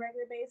cool on a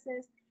regular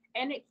basis,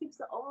 and it keeps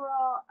the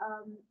overall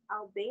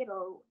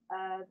albedo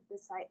of the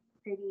site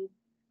pretty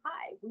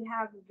high. We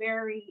have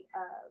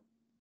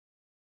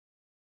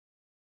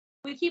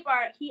we keep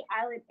our heat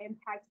island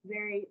impact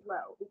very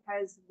low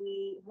because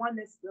the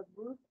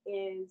roof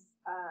is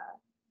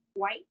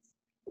white.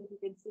 As you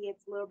can see,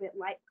 it's a little bit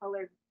light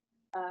colored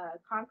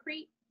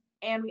concrete,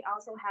 and we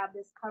also have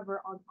this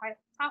cover on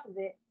top of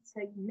it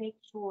to make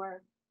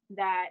sure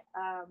that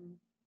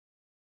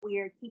we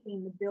are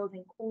keeping the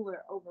building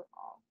cooler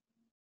overall.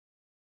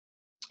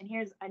 And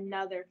here's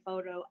another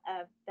photo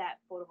of that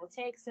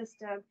photovoltaic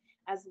system,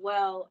 as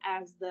well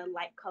as the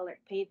light colored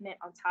pavement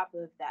on top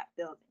of that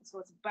building. So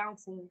it's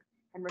bouncing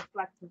and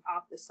reflecting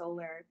off the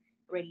solar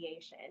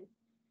radiation.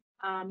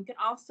 You can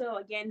also,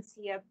 again,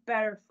 see a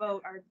better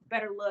photo or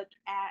better look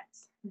at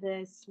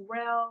this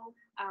rail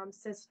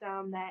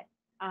system that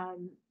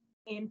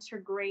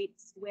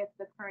integrates with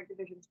the current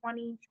Division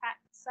 20 track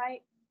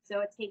site.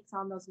 So it takes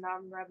on those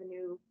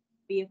non-revenue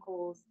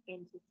vehicles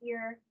into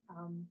here.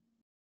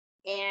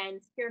 And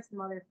here's some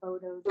other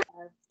photos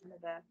of some of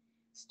the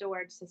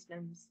storage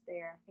systems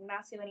there.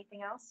 Ignacio,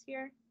 anything else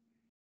here?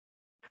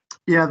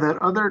 Yeah,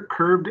 that other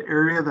curved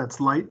area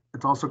that's light,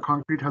 it's also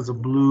concrete, has a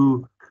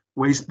blue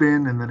waste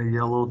bin and then a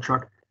yellow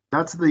truck.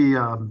 That's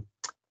the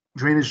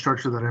drainage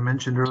structure that I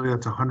mentioned earlier.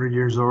 That's 100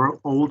 years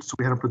old, so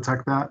we had to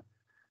protect that.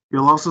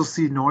 You'll also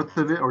see north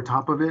of it or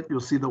top of it, you'll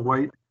see the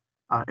white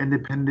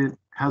independent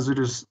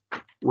hazardous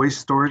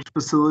waste storage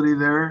facility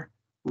there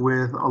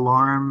with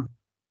alarm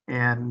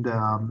and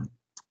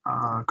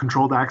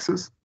controlled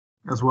access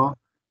as well.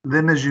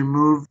 Then as you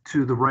move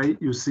to the right,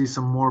 you'll see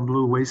some more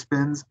blue waste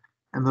bins,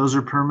 and those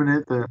are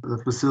permanent.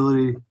 The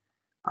facility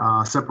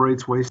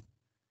separates waste.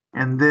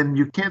 And then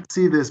you can't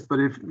see this, but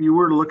if you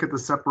were to look at the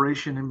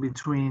separation in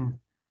between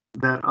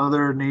that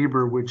other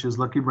neighbor, which is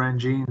Lucky Brand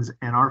Jeans,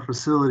 and our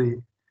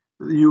facility,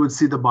 you would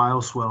see the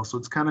bioswale. So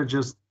it's kind of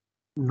just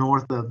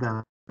north of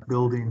that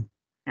building.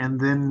 And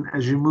then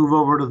as you move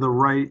over to the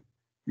right,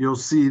 you'll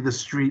see the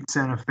street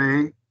Santa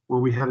Fe, where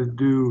we had to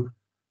do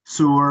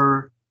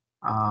sewer,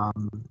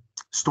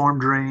 storm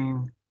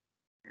drain,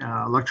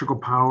 electrical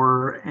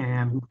power,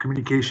 and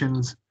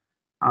communications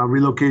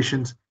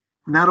relocations.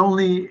 Not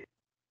only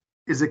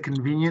is it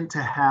convenient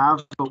to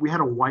have, but we had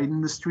to widen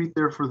the street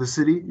there for the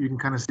city. You can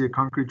kind of see a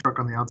concrete truck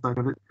on the outside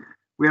of it.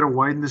 We had to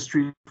widen the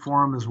street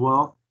for them as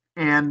well.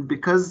 And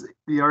because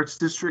the Arts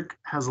District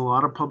has a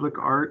lot of public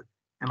art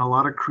and a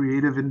lot of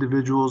creative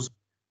individuals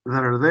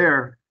that are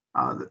there,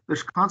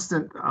 there's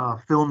constant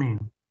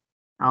filming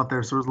out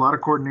there. So there's a lot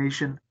of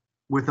coordination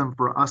with them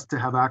for us to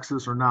have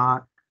access or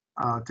not,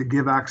 to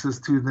give access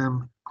to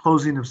them,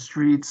 closing of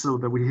streets so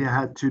that we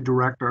had to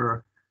direct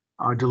our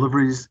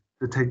deliveries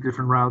to take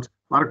different routes.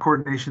 A lot of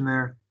coordination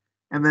there.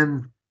 And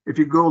then if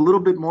you go a little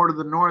bit more to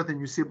the north and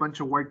you see a bunch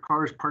of white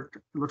cars parked,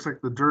 it looks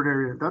like the dirt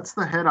area, that's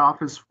the head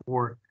office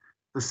for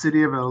the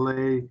city of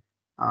LA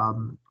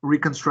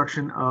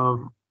reconstruction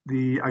of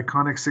the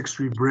iconic 6th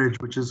Street Bridge,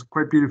 which is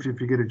quite beautiful if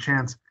you get a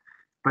chance.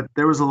 But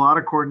there was a lot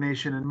of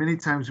coordination, and many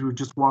times we would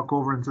just walk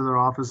over into their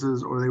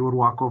offices or they would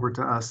walk over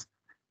to us.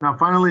 Now,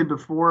 finally,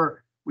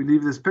 before we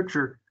leave this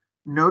picture,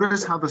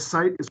 notice how the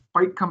site is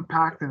quite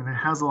compact and it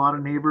has a lot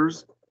of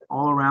neighbors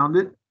all around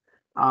it.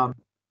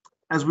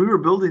 As we were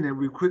building it,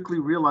 we quickly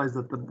realized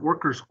that the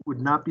workers would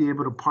not be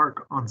able to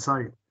park on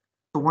site.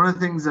 So one of the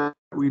things that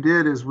we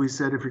did is we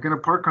said, if you're going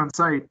to park on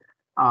site,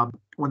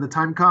 when the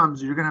time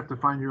comes, you're going to have to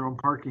find your own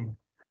parking.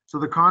 So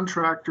the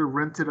contractor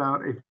rented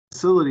out a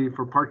facility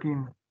for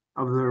parking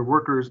of their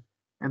workers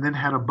and then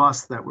had a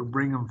bus that would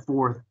bring them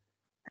forth.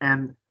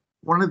 And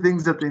one of the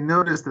things that they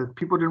noticed that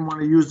people didn't want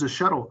to use the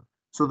shuttle.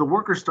 So the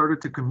workers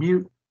started to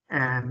commute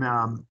and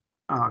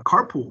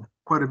carpool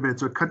quite a bit.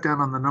 So it cut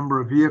down on the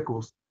number of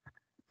vehicles.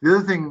 The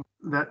other thing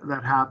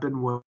that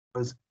happened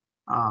was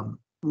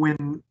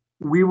when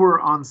we were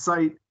on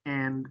site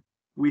and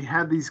we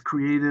had these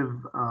creative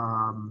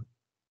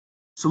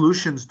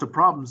solutions to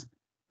problems,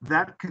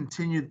 that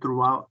continued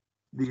throughout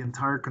the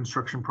entire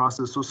construction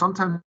process. So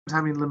sometimes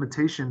having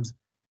limitations.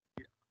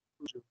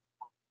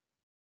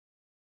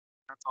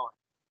 That's all.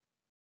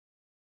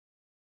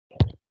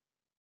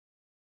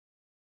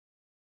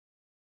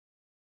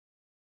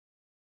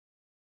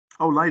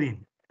 Oh,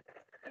 lighting.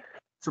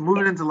 So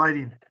moving into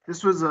lighting,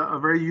 this was a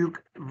very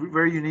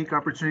unique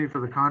opportunity for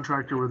the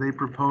contractor where they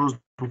proposed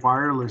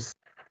wireless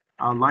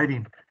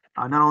lighting.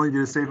 Not only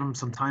did it save them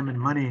some time and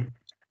money,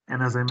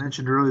 and as I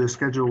mentioned earlier, the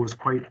schedule was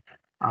quite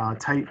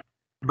tight,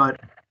 but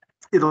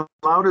it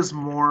allowed us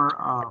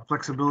more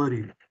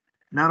flexibility.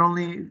 Not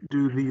only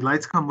do the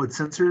lights come with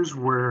sensors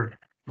where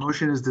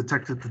motion is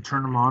detected to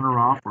turn them on or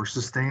off or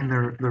sustain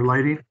their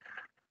lighting,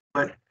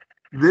 but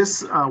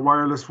this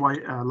wireless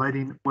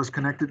lighting was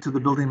connected to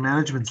the building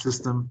management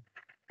system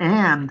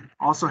and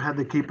also had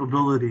the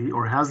capability,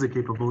 or has the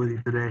capability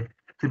today,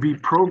 to be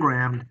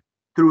programmed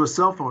through a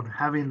cell phone,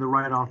 having the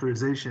right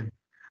authorization.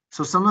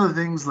 So some of the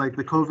things like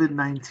the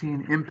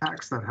COVID-19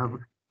 impacts that have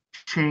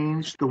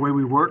changed the way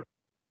we work,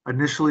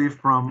 initially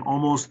from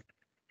almost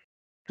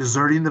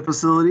deserting the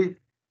facility,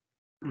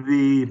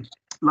 the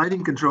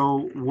lighting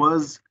control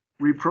was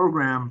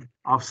reprogrammed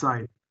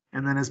offsite.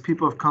 And then as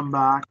people have come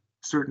back,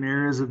 certain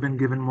areas have been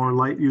given more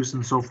light use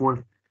and so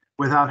forth,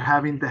 without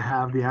having to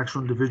have the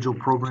actual individual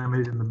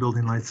programming in the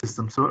building light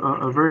system. So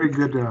a very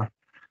good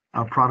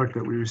product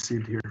that we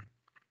received here.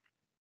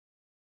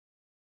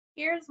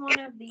 Here's one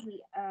of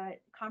the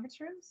conference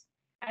rooms.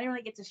 I didn't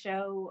really get to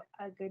show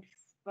a good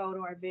photo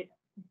or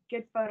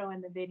good photo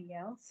in the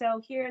video. So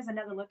here's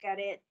another look at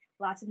it.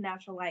 Lots of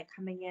natural light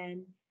coming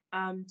in.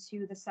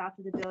 To the south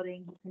of the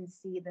building, you can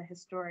see the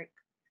historic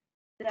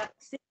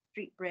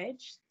Street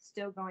Bridge,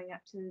 still going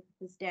up to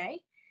this day.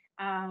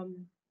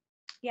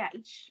 Yeah,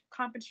 each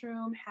conference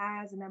room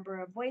has a number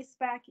of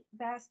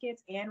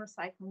baskets and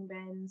recycling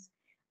bins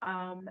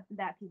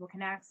that people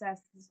can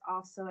access. It's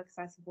also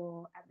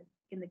accessible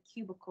in the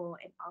cubicle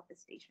and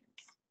office stations.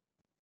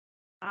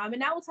 And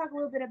now we'll talk a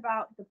little bit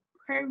about the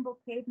permeable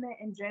pavement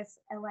and just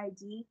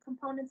LID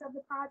components of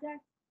the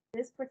project.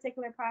 This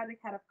particular project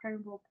had a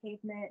permeable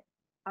pavement,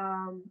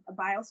 a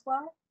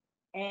bioswale,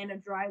 and a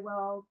dry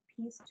well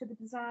piece to the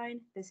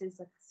design. This is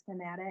a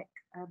schematic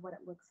of what it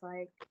looks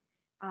like.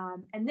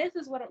 And this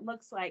is what it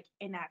looks like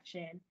in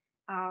action.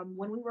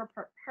 When we were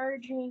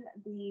purging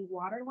the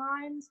water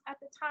lines at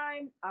the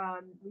time,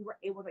 we were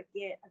able to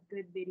get a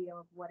good video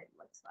of what it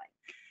looks like.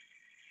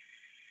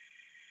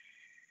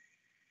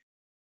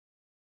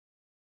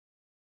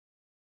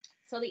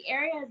 So the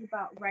area is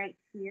about right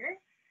here,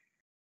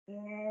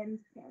 and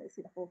can't really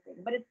see the whole thing,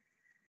 but it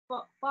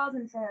falls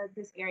into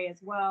this area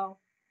as well.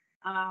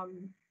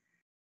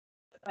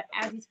 But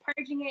as he's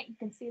purging it, you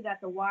can see that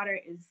the water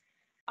is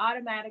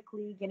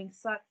automatically getting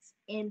sucked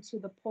into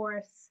the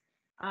porous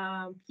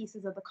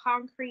pieces of the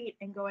concrete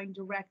and going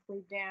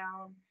directly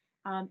down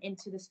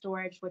into the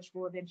storage, which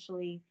will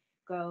eventually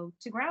go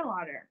to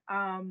groundwater.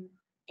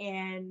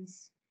 And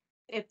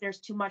if there's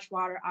too much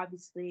water,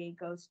 obviously it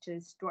goes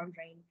to storm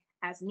drain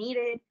as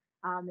needed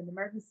in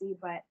emergency,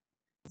 but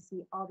you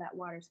see all that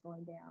water is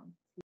going down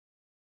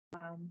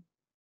to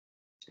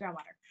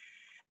groundwater.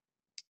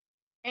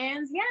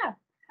 And yeah,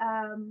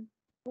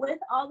 with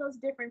all those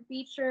different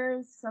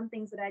features, some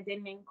things that I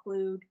didn't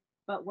include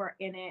but were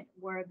in it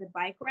were the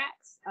bike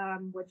racks,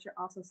 which are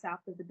also south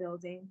of the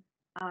building,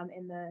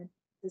 in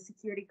the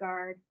security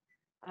guard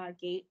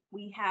gate.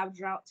 We have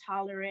drought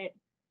tolerant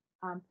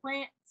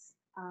plants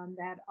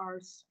that are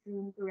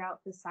strewn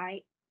throughout the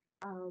site.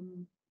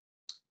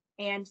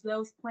 And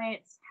those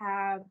plants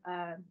have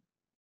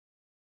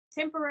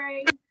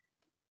temporary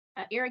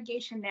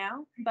irrigation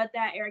now, but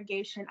that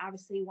irrigation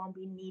obviously won't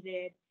be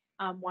needed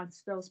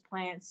once those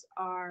plants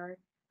are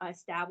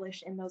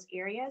established in those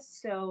areas.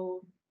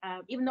 So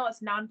even though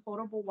it's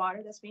non-potable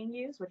water that's being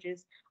used, which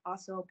is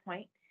also a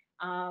point,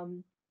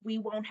 we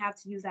won't have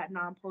to use that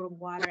non-potable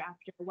water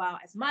after a while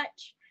as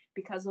much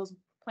because those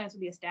plants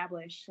will be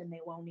established and they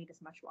won't need as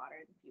much water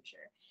in the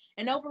future.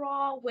 And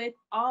overall, with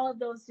all of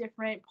those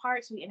different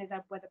parts, we ended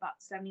up with about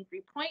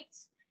 73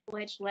 points,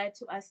 which led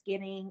to us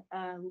getting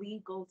a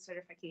LEED Gold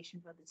certification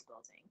for this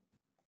building.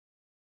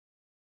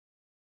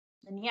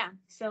 And yeah,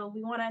 so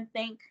we want to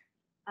thank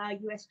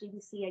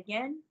USGBC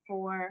again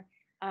for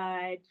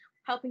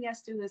helping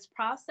us through this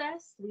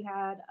process. We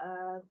had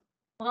a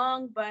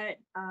long but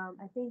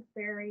I think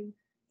very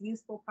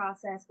useful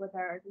process with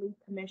our lead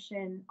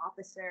commission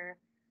officer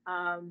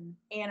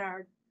and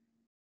our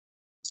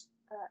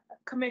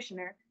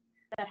commissioner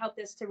that helped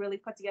us to really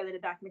put together the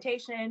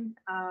documentation,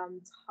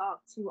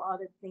 talk to all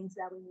the things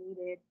that we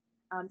needed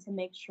to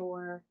make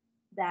sure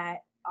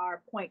that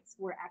our points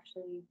were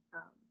actually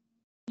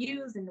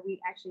used and we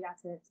actually got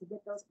to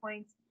get those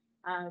points.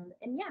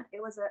 And yeah,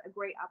 it was a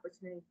great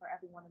opportunity for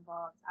everyone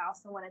involved. I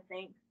also want to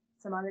thank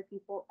some other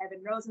people,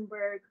 Evan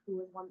Rosenberg, who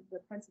was one of the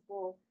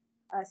principal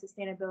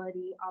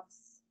sustainability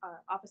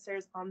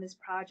officers on this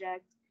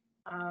project,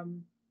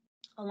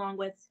 along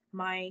with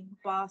my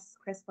boss,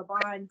 Chris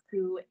Fabon,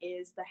 who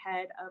is the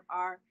head of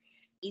our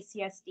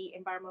ECSD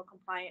Environmental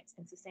Compliance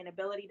and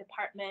Sustainability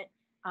Department,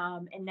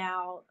 and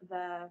now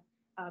the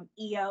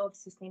EO of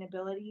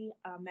Sustainability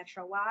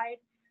Metro-wide.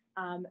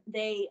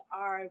 They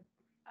are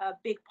a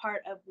big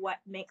part of what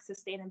makes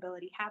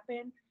sustainability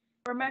happen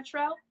for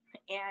Metro,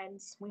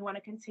 and we want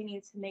to continue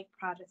to make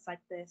projects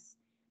like this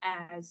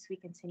as we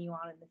continue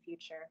on in the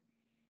future.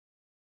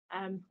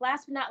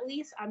 Last but not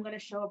least, I'm going to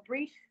show a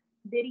brief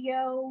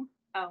video.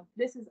 Oh,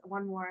 this is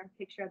one more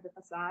picture of the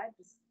facade,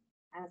 just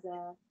as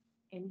a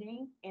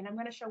ending. And I'm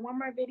going to show one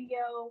more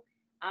video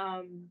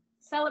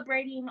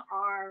celebrating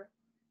our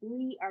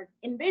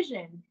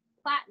Envision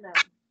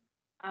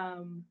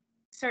Platinum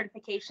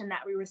certification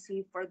that we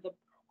received for the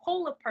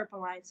whole of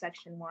Purple Line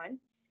Section 1.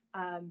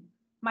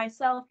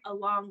 Myself,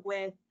 along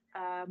with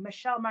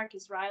Michelle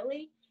Marcus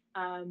Riley,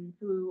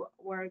 who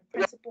were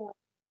principal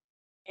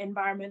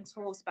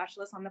environmental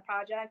specialists on the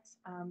project,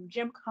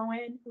 Jim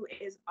Cohen, who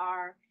is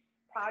our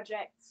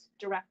project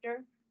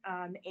director,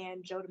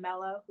 and Joe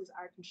DeMello, who's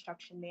our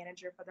construction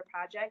manager for the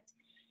project,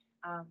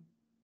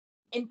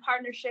 in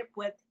partnership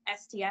with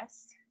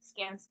STS,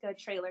 Skanska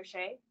Trailer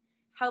Shay,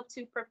 helped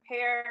to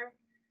prepare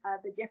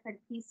the different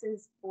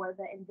pieces for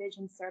the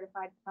Envision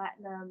Certified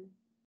Platinum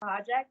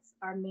projects.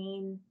 Our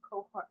main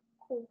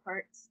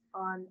cohorts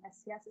on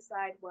STS's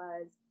side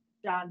was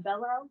John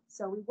Bello.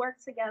 So we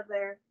worked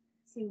together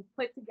to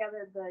put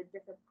together the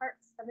different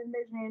parts of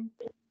Envision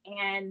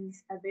and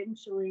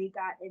eventually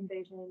got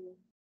Envision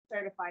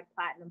Certified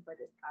Platinum for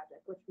this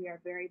project, which we are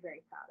very,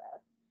 very proud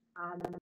of.